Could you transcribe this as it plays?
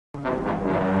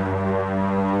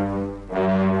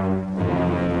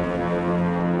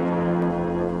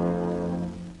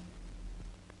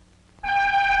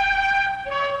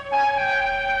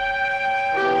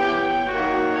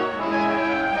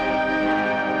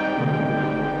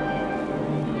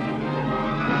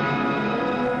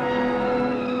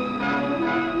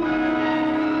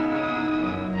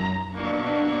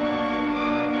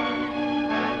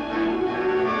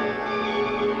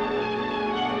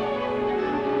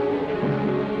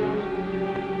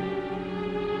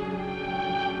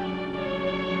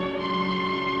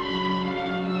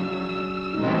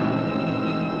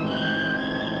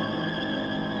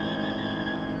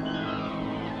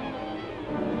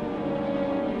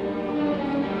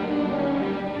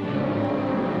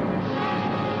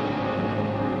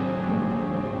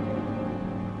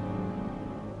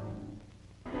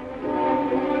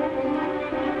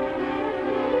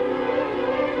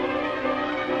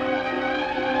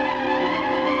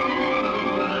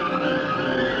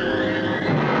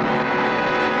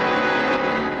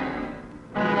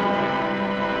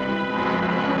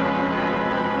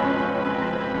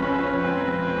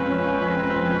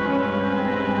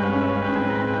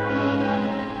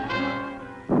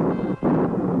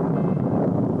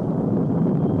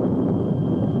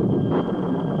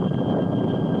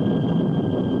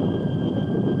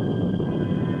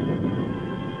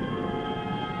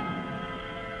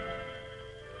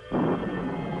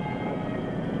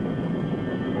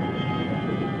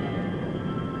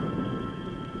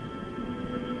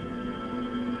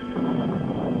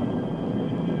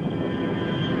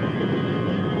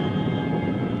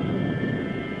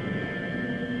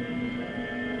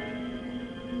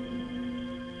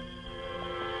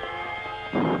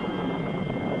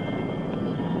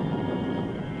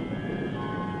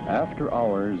After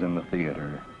hours in the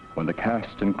theater, when the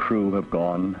cast and crew have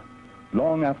gone,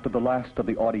 long after the last of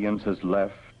the audience has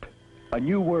left, a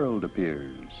new world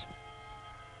appears.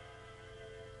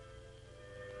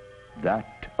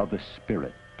 That of the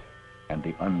spirit and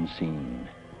the unseen.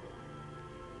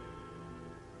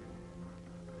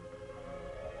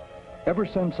 Ever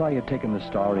since I had taken the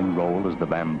starring role as the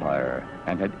vampire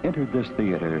and had entered this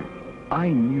theater, I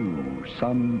knew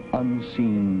some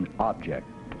unseen object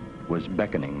was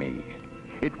beckoning me.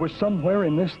 It was somewhere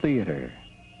in this theater.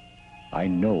 I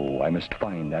know I must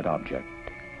find that object,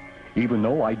 even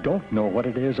though I don't know what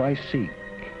it is I seek.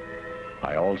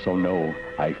 I also know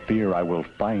I fear I will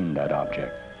find that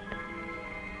object.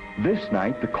 This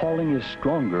night, the calling is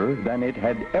stronger than it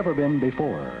had ever been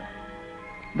before.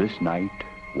 This night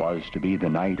was to be the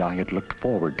night I had looked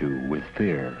forward to with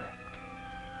fear,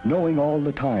 knowing all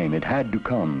the time it had to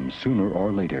come sooner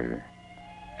or later,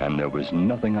 and there was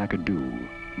nothing I could do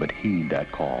but heed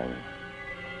that call.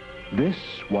 This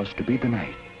was to be the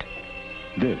night.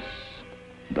 This,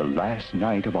 the last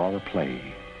night of our play.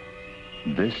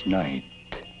 This night,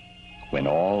 when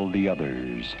all the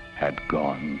others had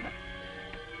gone.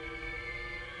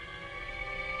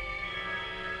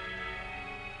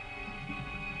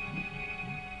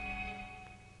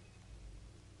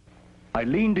 I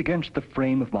leaned against the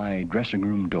frame of my dressing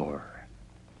room door,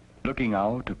 looking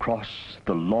out across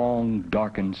the long,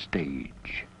 darkened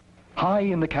stage. High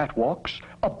in the catwalks,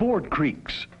 a board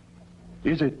creaks.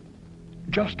 Is it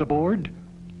just a board?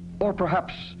 Or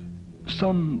perhaps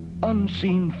some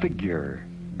unseen figure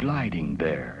gliding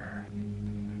there?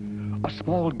 A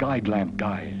small guide lamp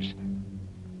dies.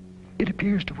 It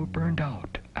appears to have burned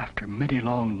out after many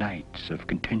long nights of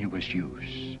continuous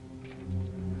use.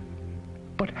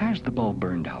 But has the bulb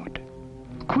burned out?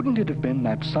 Couldn't it have been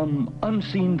that some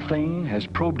unseen thing has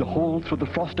probed a hole through the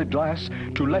frosted glass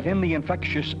to let in the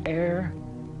infectious air?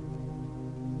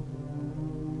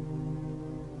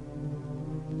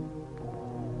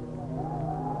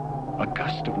 A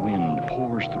gust of wind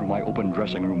pours through my open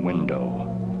dressing room window.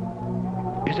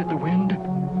 Is it the wind?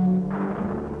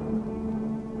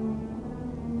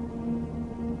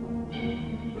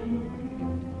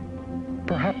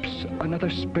 Perhaps another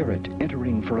spirit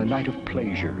entering for a night of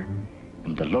pleasure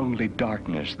in the lonely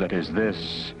darkness that is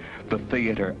this, the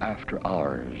theater after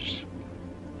hours,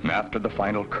 after the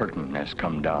final curtain has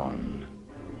come down.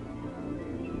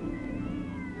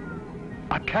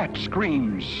 A cat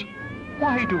screams.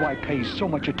 Why do I pay so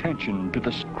much attention to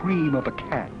the scream of a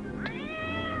cat?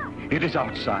 It is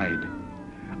outside.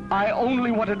 I only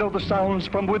want to know the sounds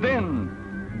from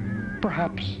within.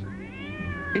 Perhaps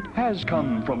it has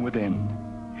come from within.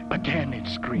 Again it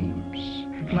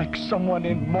screams, like someone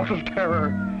in mortal terror,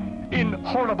 in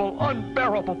horrible,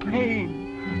 unbearable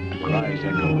pain. The cries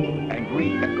echo and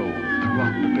re-echo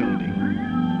throughout the building.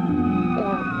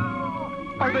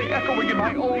 Or are they echoing in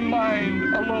my own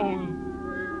mind alone?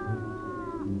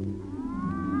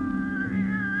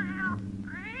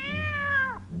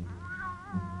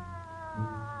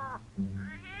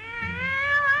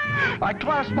 I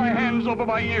clasp my hands over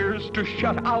my ears to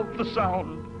shut out the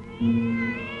sound.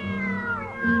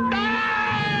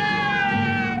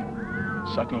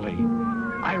 Suddenly,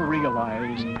 I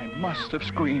realize I must have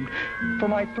screamed, for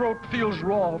my throat feels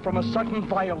raw from a sudden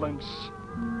violence.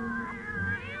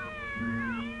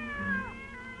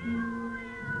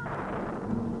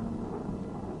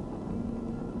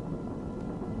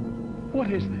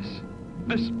 What is this?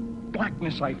 This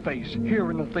blackness I face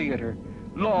here in the theater,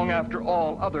 long after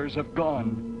all others have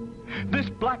gone. This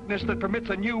blackness that permits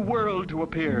a new world to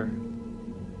appear.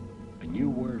 A new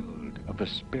world of the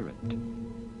spirit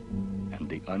and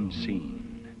the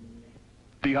unseen.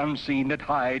 The unseen that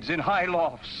hides in high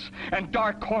lofts and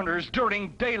dark corners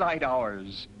during daylight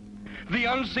hours. The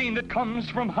unseen that comes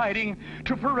from hiding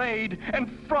to parade and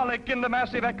frolic in the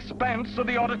massive expanse of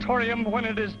the auditorium when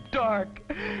it is dark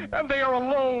and they are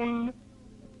alone.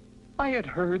 I had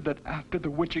heard that after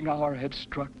the witching hour had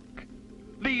struck,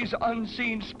 these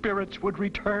unseen spirits would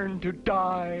return to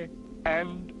die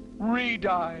and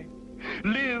re-die,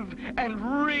 live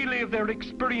and relive their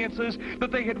experiences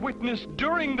that they had witnessed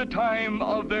during the time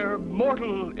of their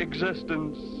mortal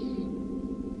existence.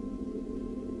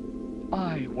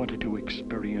 I wanted to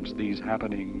experience these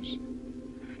happenings,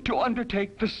 to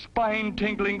undertake the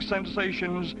spine-tingling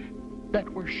sensations that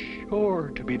were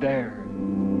sure to be there.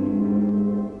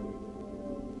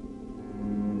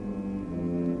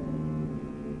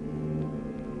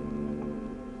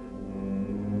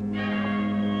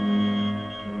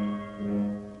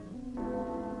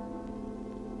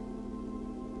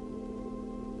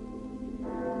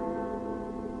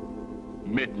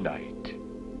 Midnight.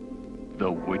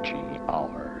 the witching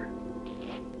hour.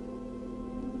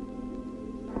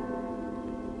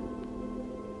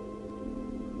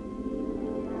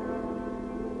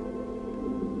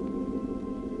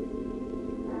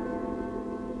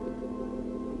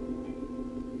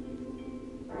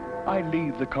 I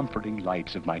leave the comforting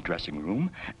lights of my dressing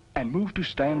room and move to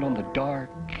stand on the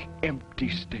dark, empty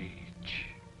stage.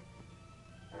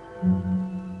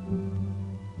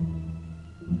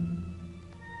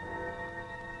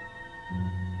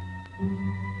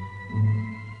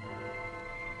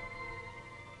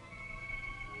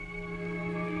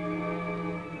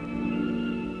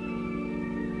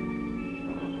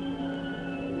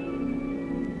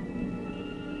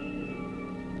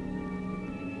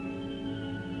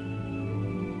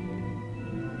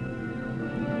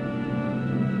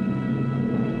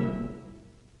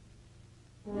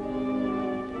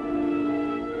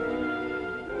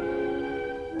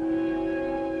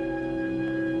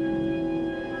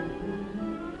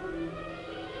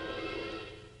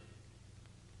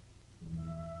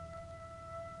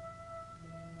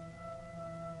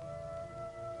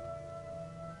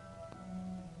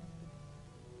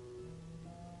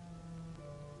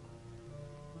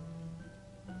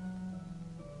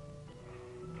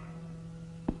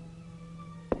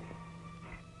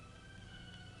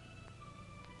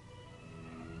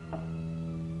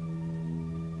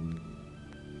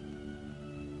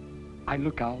 I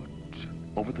look out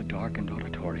over the darkened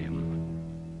auditorium.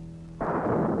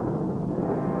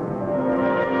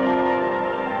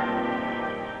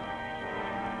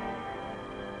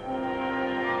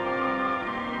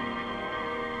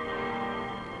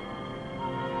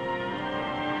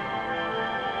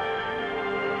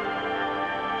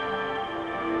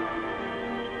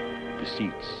 The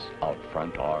seats out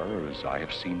front are as I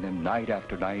have seen them night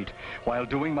after night while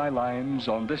doing my lines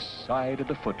on this side of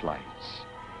the footlights.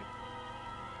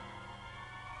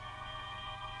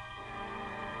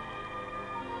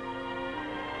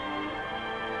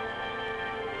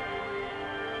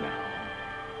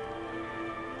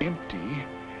 Empty,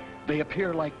 they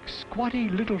appear like squatty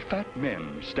little fat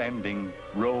men standing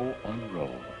row on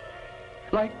row,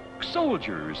 like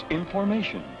soldiers in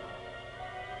formation.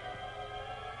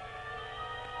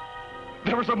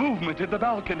 There is a movement in the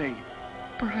balcony.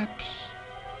 Perhaps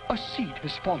a seat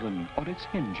has fallen on its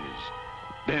hinges.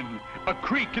 Then a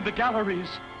creak in the galleries.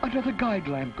 Another guide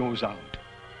lamp goes out,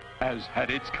 as had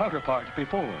its counterpart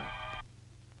before.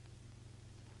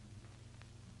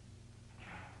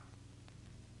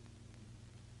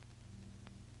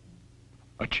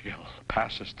 A chill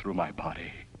passes through my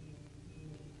body.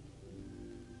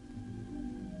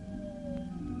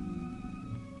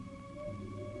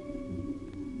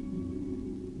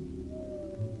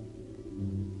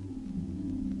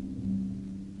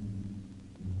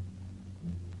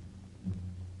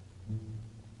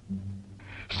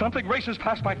 Something races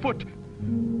past my foot.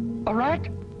 A rat?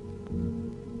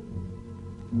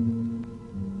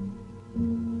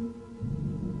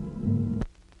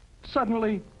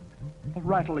 Suddenly, a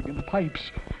rattling in the pipes,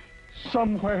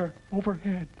 somewhere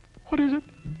overhead. What is it?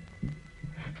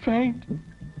 Faint?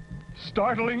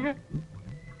 Startling?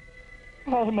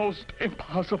 Almost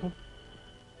impossible.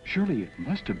 Surely it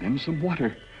must have been some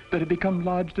water that had become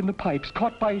lodged in the pipes,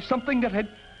 caught by something that had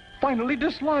finally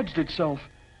dislodged itself.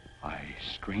 I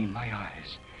strain my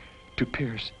eyes to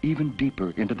pierce even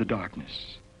deeper into the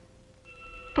darkness.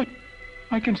 But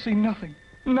I can see nothing.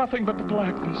 Nothing but the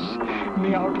blackness and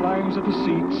the outlines of the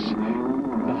seats,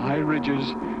 the high ridges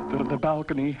that of the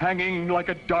balcony hanging like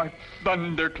a dark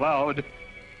thundercloud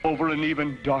over an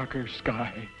even darker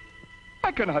sky.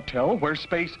 I cannot tell where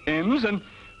space ends and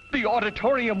the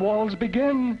auditorium walls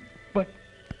begin, but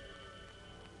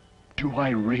do I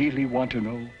really want to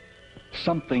know?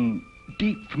 Something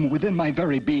deep from within my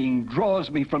very being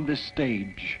draws me from this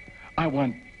stage.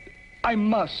 I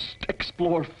must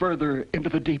explore further into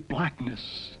the deep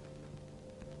blackness.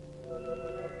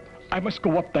 I must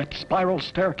go up that spiral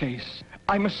staircase.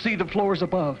 I must see the floors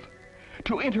above.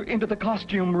 To enter into the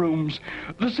costume rooms,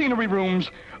 the scenery rooms,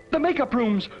 the makeup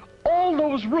rooms, all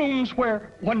those rooms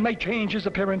where one may change his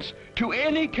appearance to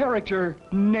any character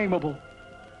nameable.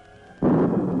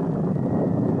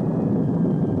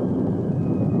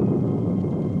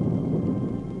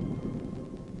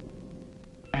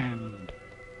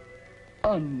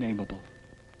 Unnameable.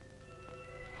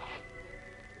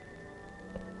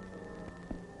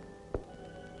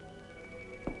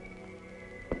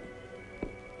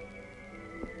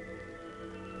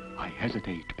 I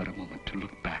hesitate but a moment to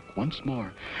look back once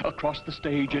more across the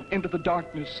stage and into the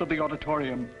darkness of the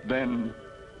auditorium. Then,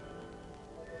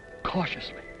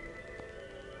 cautiously,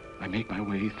 I make my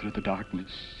way through the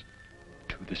darkness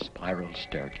to to the spiral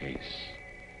staircase.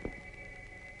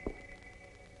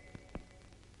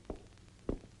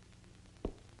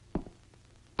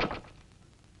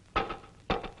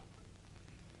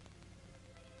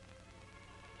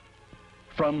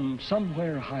 From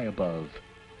somewhere high above,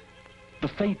 the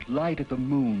faint light of the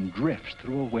moon drifts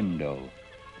through a window.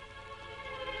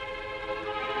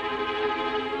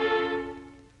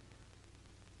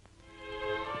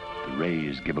 The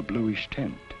rays give a bluish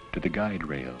tint to the guide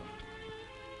rail.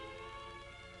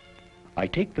 I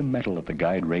take the metal of the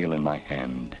guide rail in my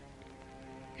hand.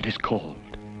 It is cold,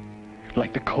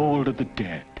 like the cold of the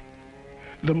dead.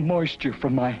 The moisture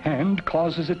from my hand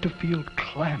causes it to feel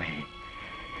clammy,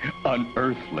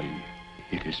 unearthly.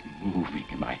 It is moving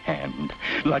in my hand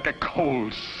like a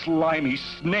cold, slimy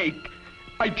snake.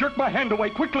 I jerk my hand away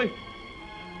quickly.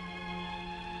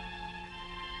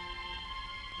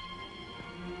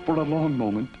 For a long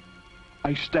moment,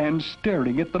 I stand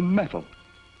staring at the metal.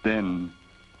 Then,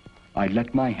 I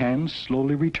let my hand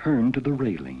slowly return to the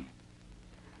railing.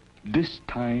 This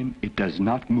time, it does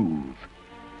not move.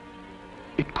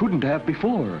 It couldn't have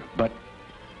before, but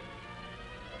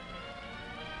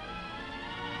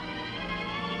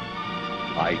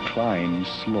I climb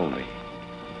slowly.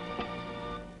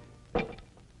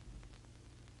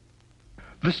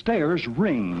 The stairs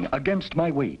ring against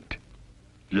my weight,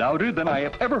 louder than I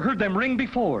have ever heard them ring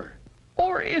before.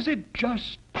 Or is it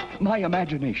just my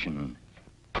imagination?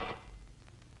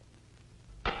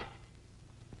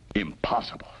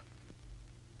 Impossible.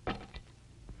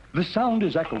 The sound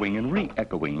is echoing and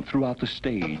re-echoing throughout the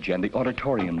stage and the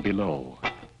auditorium below.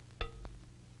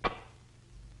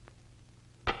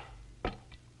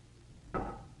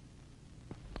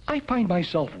 I find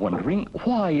myself wondering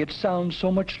why it sounds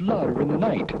so much louder in the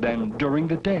night than during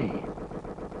the day.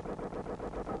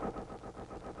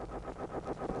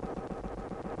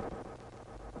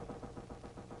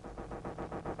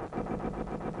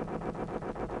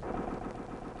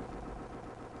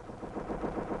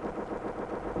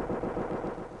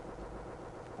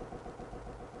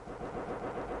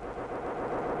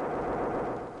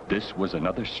 This was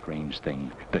another strange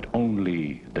thing that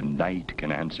only the night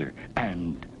can answer,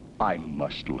 and I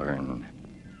must learn.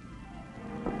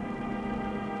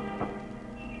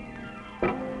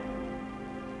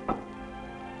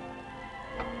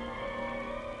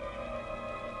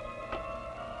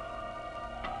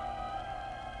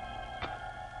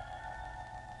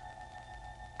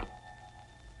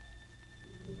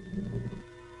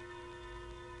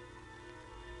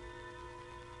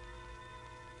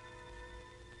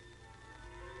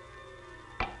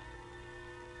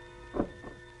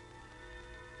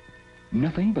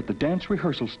 Nothing but the dance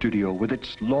rehearsal studio with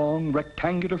its long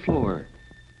rectangular floor.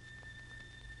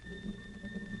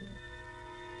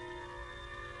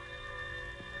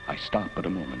 I stop at a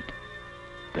moment.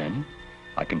 Then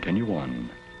I continue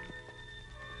on.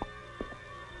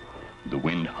 The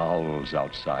wind howls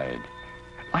outside.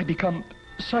 I become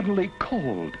suddenly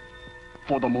cold.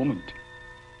 For the moment,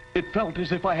 it felt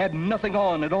as if I had nothing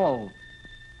on at all.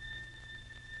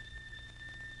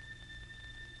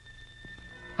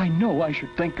 I know I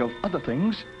should think of other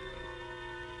things,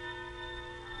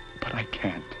 but I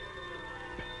can't.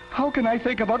 How can I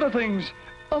think of other things,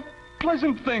 of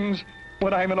pleasant things,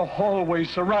 when I'm in a hallway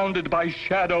surrounded by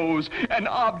shadows and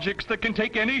objects that can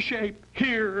take any shape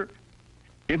here,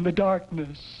 in the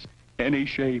darkness, any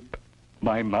shape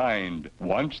my mind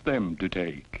wants them to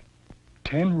take.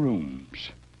 10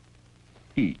 rooms,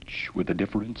 each with a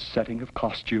different setting of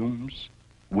costumes,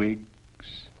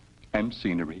 wigs, and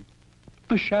scenery.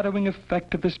 The shadowing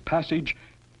effect of this passage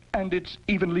and its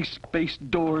evenly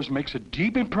spaced doors makes a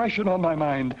deep impression on my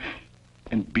mind,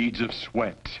 and beads of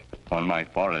sweat on my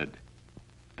forehead.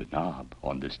 The knob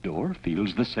on this door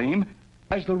feels the same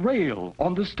as the rail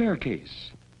on the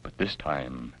staircase. But this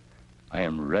time, I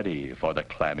am ready for the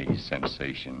clammy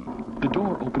sensation. The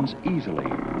door opens easily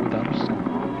without a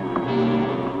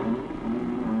sound.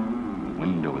 The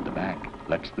window at the back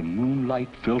lets the moonlight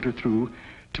filter through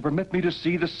to permit me to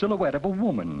see the silhouette of a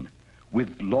woman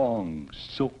with long,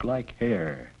 silk-like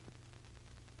hair.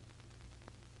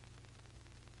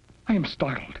 I am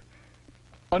startled,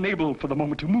 unable for the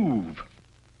moment to move.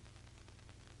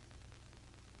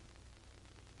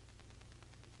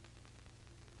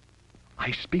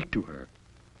 I speak to her.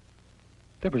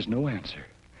 There is no answer.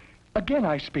 Again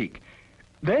I speak.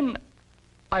 Then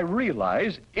I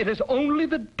realize it is only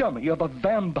the dummy of a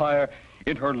vampire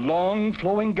in her long,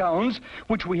 flowing gowns,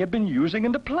 which we have been using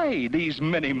in the play these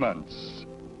many months.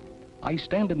 I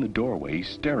stand in the doorway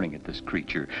staring at this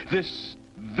creature, this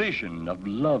vision of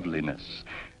loveliness,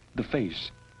 the face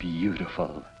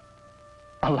beautiful,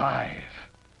 alive.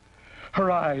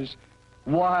 her eyes,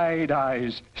 wide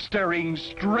eyes, staring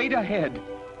straight ahead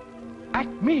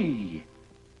at me.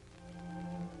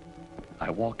 I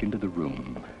walk into the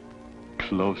room,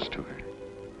 close to her.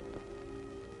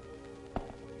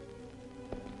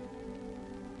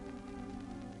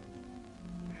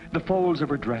 The folds of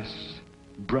her dress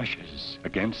brushes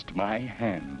against my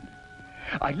hand.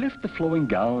 I lift the flowing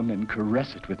gown and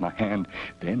caress it with my hand,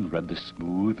 then rub the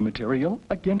smooth material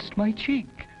against my cheek.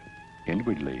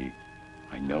 Inwardly,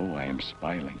 I know I am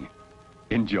smiling,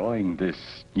 enjoying this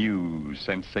new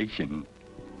sensation.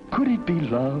 Could it be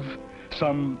love?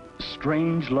 Some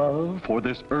strange love for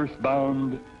this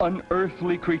earthbound,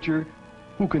 unearthly creature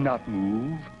who cannot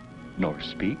move nor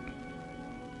speak?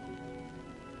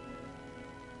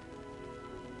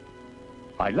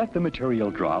 I let the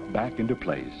material drop back into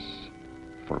place.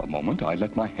 For a moment, I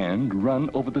let my hand run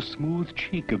over the smooth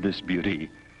cheek of this beauty.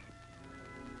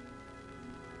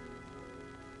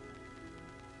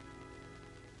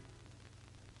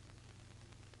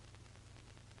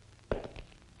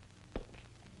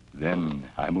 Then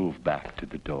I move back to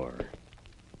the door.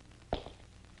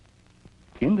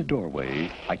 In the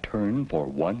doorway, I turn for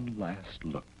one last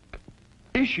look.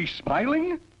 Is she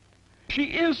smiling? She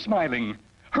is smiling.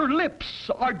 Her lips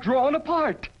are drawn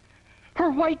apart. Her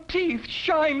white teeth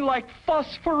shine like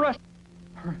phosphorus.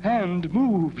 Her hand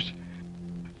moves,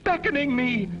 beckoning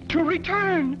me to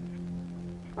return.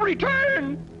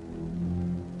 Return!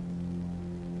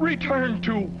 Return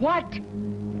to what?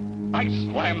 I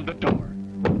slam the door.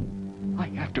 I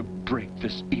have to break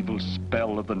this evil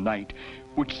spell of the night,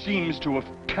 which seems to have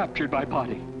captured my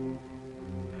body.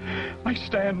 I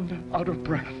stand out of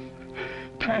breath,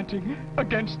 panting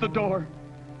against the door.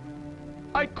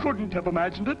 I couldn't have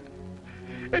imagined it.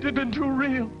 It had been too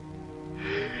real.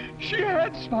 She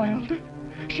had smiled.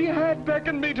 She had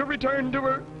beckoned me to return to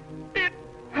her. It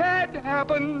had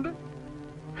happened.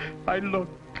 I look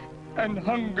and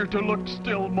hunger to look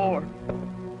still more.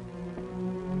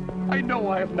 I know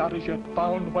I have not as yet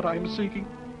found what I am seeking.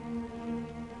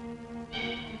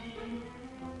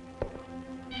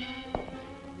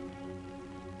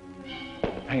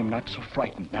 I am not so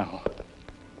frightened now.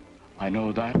 I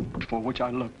know that for which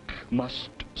I look must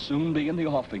soon be in the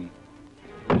offing,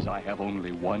 as I have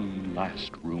only one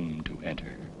last room to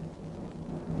enter.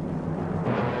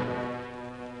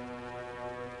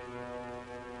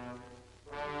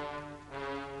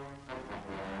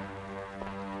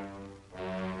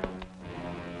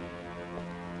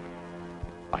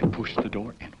 I push the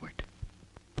door inward.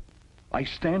 I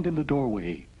stand in the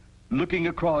doorway, looking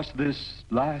across this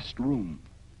last room.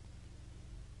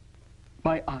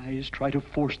 My eyes try to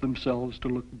force themselves to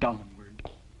look downward.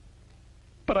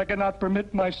 But I cannot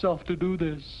permit myself to do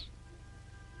this.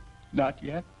 Not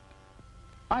yet.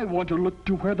 I want to look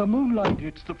to where the moonlight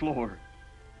hits the floor.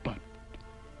 But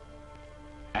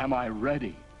am I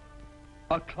ready?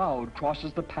 A cloud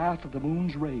crosses the path of the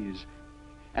moon's rays,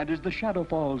 and as the shadow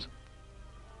falls,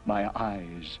 my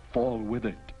eyes fall with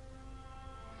it.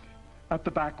 At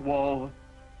the back wall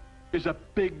is a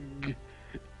big,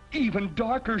 even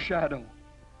darker shadow.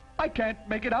 I can't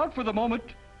make it out for the moment,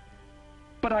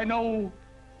 but I know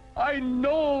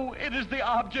it is the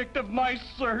object of my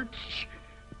search,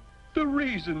 the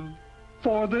reason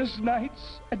for this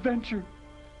night's adventure,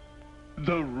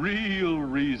 the real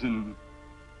reason.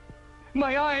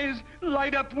 My eyes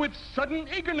light up with sudden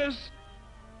eagerness,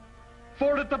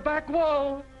 for at the back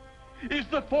wall is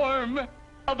the form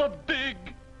of a big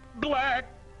black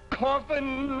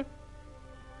coffin.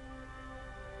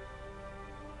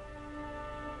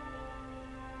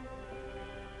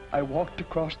 I walked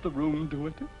across the room to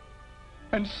it,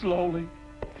 and slowly,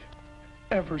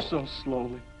 ever so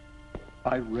slowly,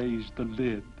 I raised the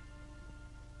lid.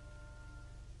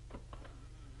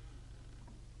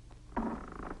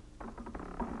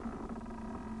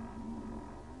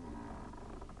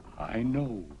 I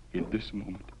know in this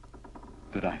moment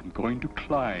that I am going to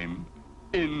climb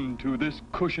into this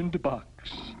cushioned box.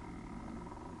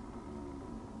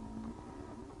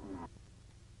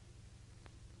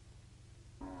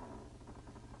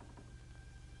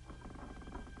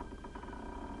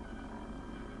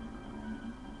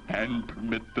 And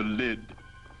permit the lid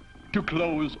to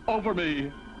close over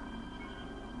me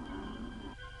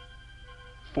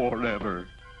forever.